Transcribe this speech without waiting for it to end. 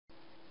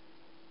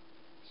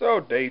So,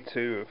 day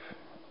 2 of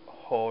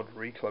horde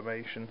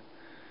reclamation.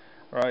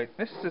 Right,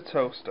 this is a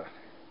toaster,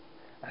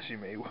 as you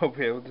may well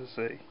be able to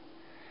see.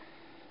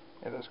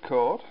 It has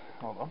cord,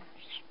 hold on,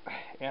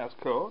 it has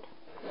cord.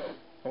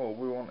 Oh,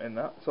 we want in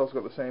that. It's also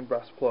got the same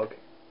brass plug,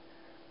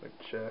 which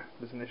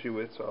there's an issue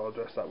with, so I'll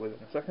address that within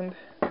a second.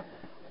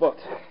 But,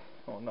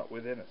 well, not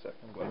within a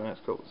second, but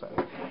it's cool.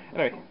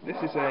 Anyway, this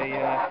is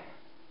a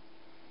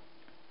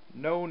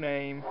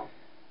no-name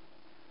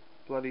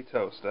bloody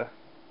toaster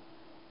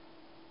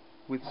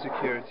with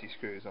security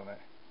screws on it.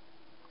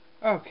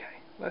 Okay,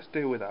 let's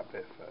deal with that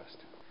bit first.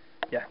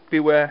 Yeah,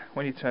 beware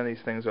when you turn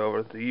these things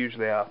over, they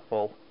usually are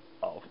full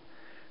of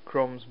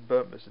crumbs,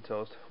 burnt bits of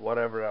toast,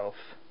 whatever else.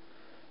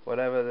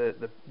 Whatever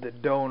the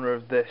donor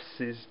of this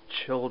is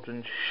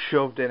children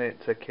shoved in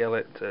it to kill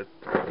it, to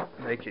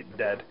make it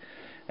dead.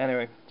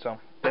 Anyway, so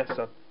this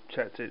I've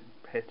checked it,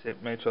 hit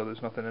it, made sure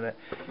there's nothing in it.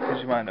 As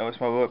you might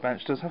notice, my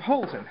workbench does have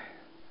holes in,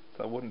 so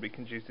that wouldn't be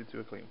conducive to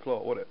a clean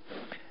floor, would it?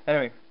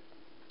 Anyway,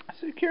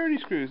 security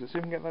screws, let's see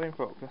if we can get that in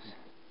focus.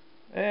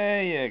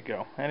 There you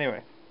go.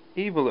 Anyway,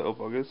 evil little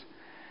buggers,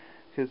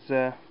 because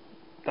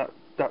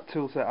that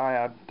tool set I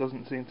had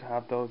doesn't seem to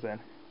have those in.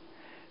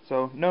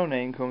 So, No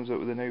Name comes up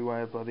with a new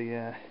way of bloody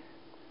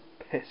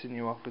pissing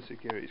you off with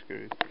security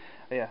screws.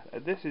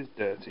 This is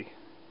dirty.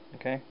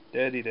 Okay?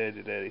 Dirty,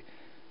 dirty, dirty.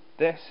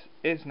 This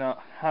is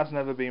not, has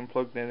never been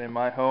plugged in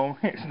my home.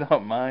 It's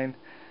not mine.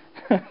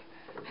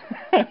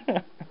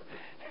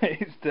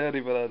 It's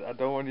dirty, but I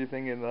don't want you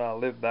thinking that I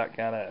live that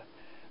kind of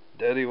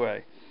dirty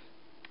way.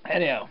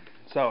 Anyhow,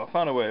 so I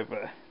found a way of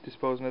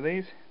disposing of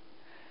these.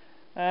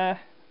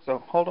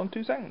 So, hold on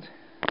 2 seconds.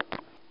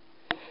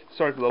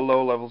 Sorry for the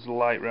low levels of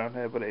light around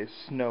here, but it is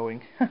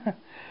snowing.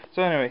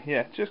 So anyway,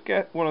 yeah, just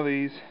get one of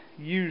these.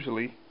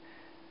 Usually,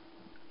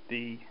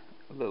 the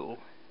little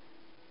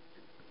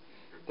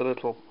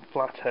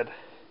flathead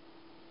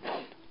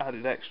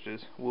added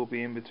extras will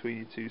be in between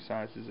your 2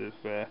 sizes of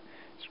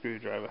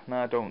screwdriver.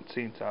 Now I don't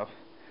seem to have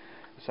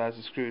the size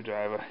of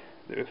screwdriver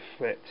that would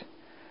fit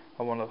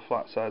on one of the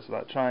flat sides of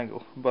that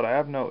triangle, but I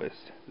have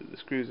noticed that the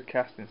screws are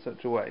cast in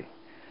such a way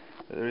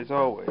that there is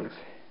always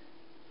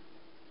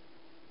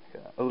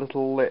a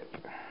little lip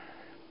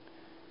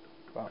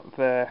about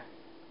there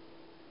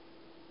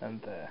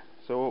and there.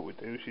 So what we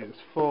do is you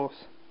just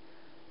force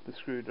the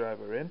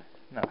screwdriver in.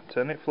 Now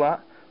turn it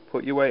flat,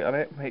 put your weight on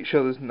it, make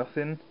sure there's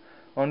nothing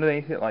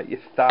underneath it like your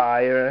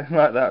thigh or anything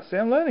like that. See,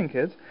 I'm learning,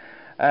 kids.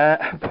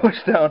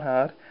 Push down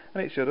hard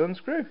and it should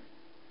unscrew.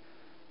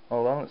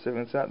 Hold on, let's see if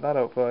we can set that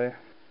up for you.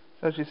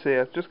 So as you see,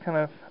 I've just kind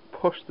of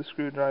pushed the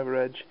screwdriver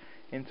edge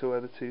into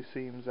where the 2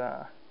 seams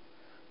are,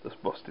 thus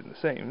busting the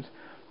seams,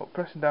 but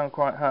pressing down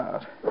quite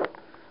hard.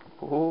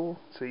 Oh,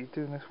 see,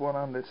 doing this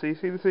one-handed. See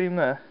the seam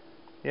there?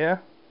 Yeah?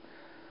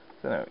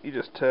 So now you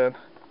just turn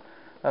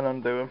and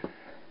undo them.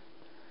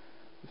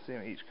 The seam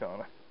at each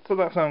corner. So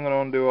that's how I'm going to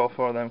undo all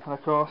 4 of them. And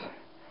of course,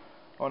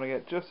 I want to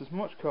get just as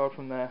much cord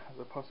from there as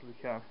I possibly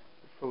can,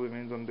 which probably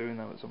means undoing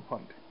them at some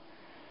point.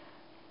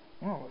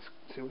 Well, let's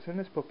see what's in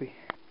this puppy.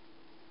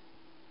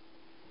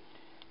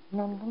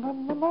 La la la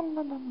la la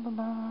la la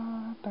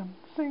la,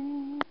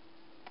 dancing.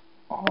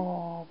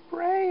 Oh,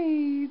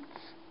 braids!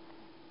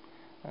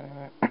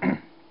 Anyway,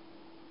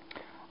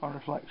 on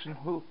reflection,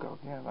 oh god,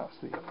 yeah, that's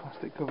the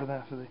plastic cover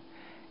there for the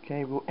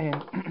cable in.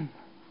 On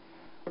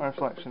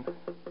reflection,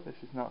 this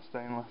is not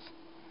stainless.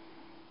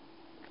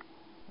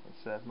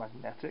 It's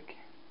magnetic,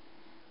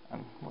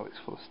 and well, it's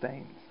full of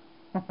stains.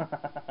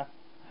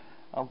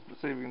 I'll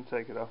see if we can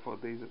take it off,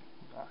 but these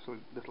are actually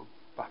little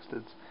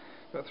bastards.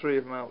 Got 3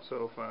 of them out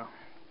so far.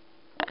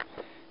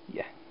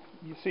 Yeah,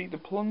 you see the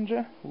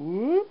plunger?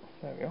 Whoop,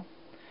 there we go.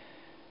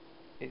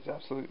 It's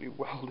absolutely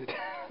welded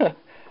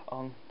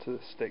onto the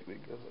stick that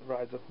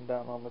rides up and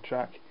down on the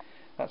track.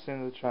 That's the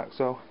end of the track,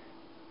 so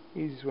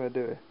easiest way to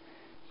do it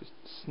is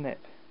just snip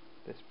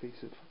this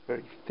piece of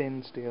very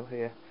thin steel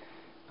here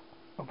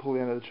and pull the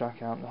end of the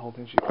track out and the whole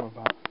thing should come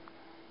apart.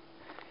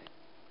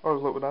 Or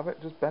as luck would have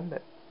it, just bend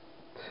it.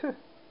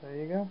 There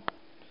you go.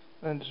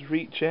 Then just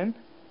reach in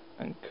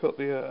and cut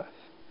the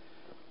earth.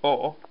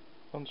 Or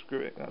unscrew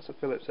it. That's a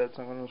Phillips head,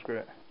 so I'm going to unscrew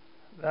it.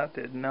 That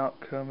did not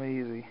come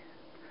easy.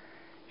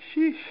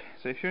 Sheesh.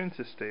 So if you're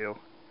into steel,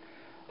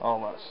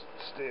 all that's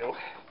steel,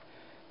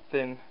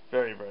 thin,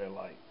 very, very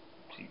light,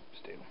 cheap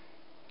steel.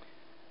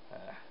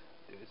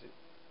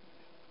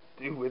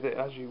 Do with it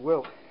as you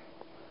will.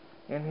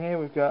 In here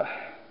we've got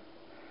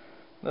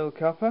little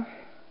copper,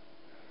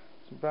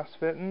 some brass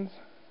fittings,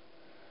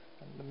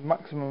 and the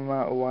maximum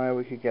amount of wire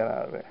we could get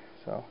out of it.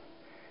 So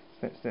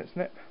snip, snip,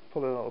 snip,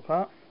 pull it all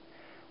apart.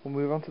 We'll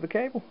move on to the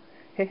cable.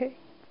 Hehe.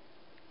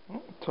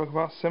 Talk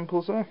about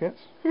simple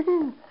circuits.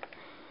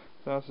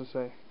 So as I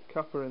say,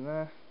 copper in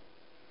there,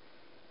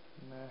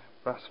 and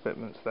brass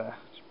fitments there.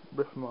 Just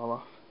rip them all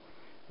off.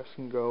 Rest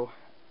can go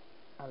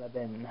a la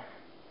bin.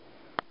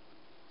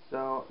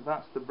 So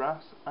that's the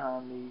brass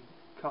and the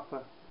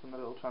copper from the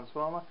little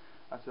transformer.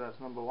 I said that's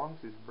number 1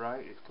 because it's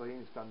bright, it's clean,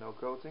 it's got no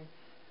coating.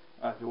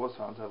 If it was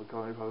found to have a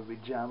coating, it'd probably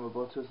be jam or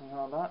butter or something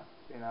like that,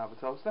 being out of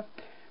a toaster.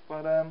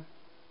 But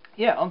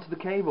yeah, onto the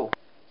cable.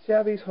 See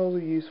how these holes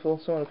are useful?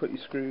 Someone to put your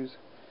screws.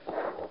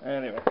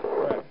 Anyway,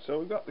 right, so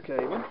we've got the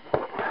cable.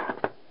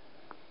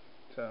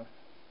 So,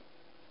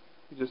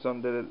 you just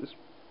undid it. There's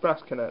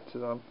brass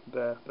connectors on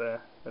there,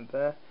 there, and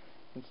there.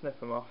 You can snip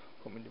them off,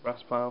 put them in your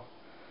brass pile.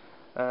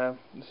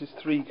 This is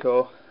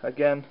 3-core.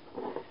 Again,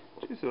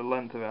 due to the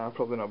length of it, I'll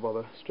probably not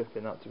bother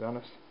stripping that, to be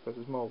honest, because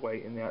there's more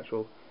weight in the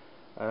actual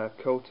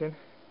coating.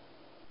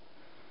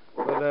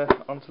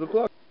 But onto the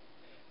plug.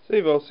 So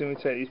you've all seen me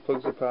take these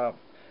plugs apart.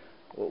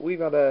 Well, we've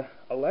had a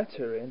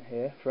letter in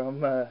here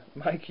from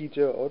Mikey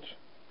George.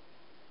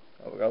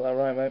 Oh, we got that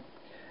right, mate.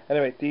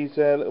 Anyway, these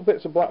little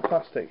bits of black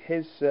plastic,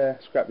 his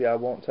scrapyard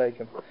won't take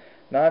them.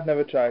 Now, I've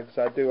never tried because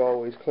I do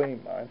always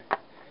clean mine.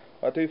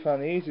 But I do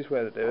find the easiest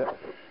way to do it,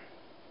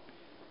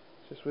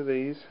 just with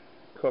these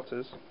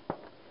cutters,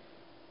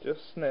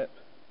 just snip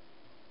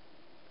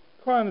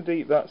kind of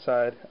deep that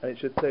side, and it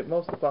should take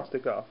most of the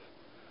plastic off.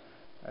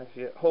 And if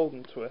you hold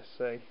and twist,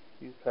 say,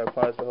 use a pair of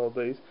pliers to hold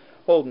these,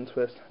 hold and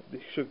twist,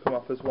 they should come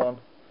off as one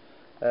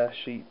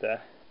sheet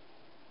there.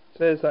 So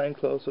there's that in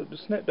close up,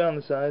 just snip down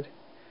the side,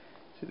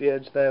 see the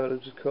edge there where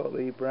I've just caught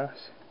the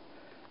brass,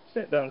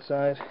 snip down the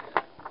side,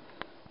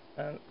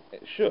 and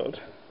it should,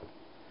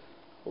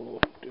 oh,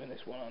 doing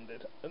this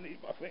one-handed, I need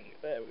my finger,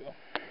 there we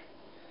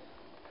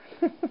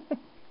go.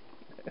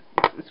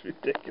 It's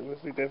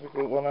ridiculously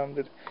difficult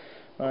one-handed.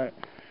 Right,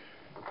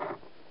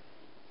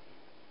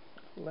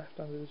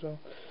 left-handed as well.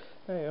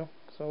 There you go.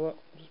 So look,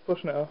 just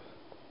pushing it off.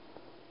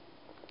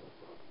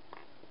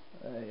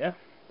 Yeah,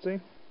 see?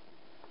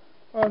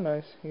 Oh,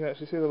 nice. You can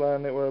actually see the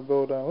line where I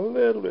bow down a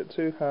little bit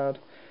too hard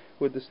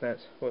with the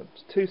snips. Well,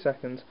 it's 2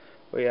 seconds,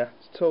 but yeah,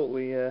 it's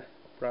totally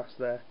brass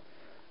there.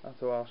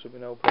 After a while, should be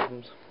no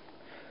problems.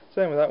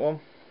 Same with that one.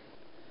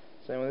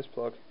 Same with this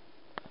plug.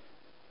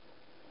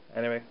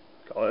 Anyway,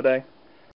 call it a day.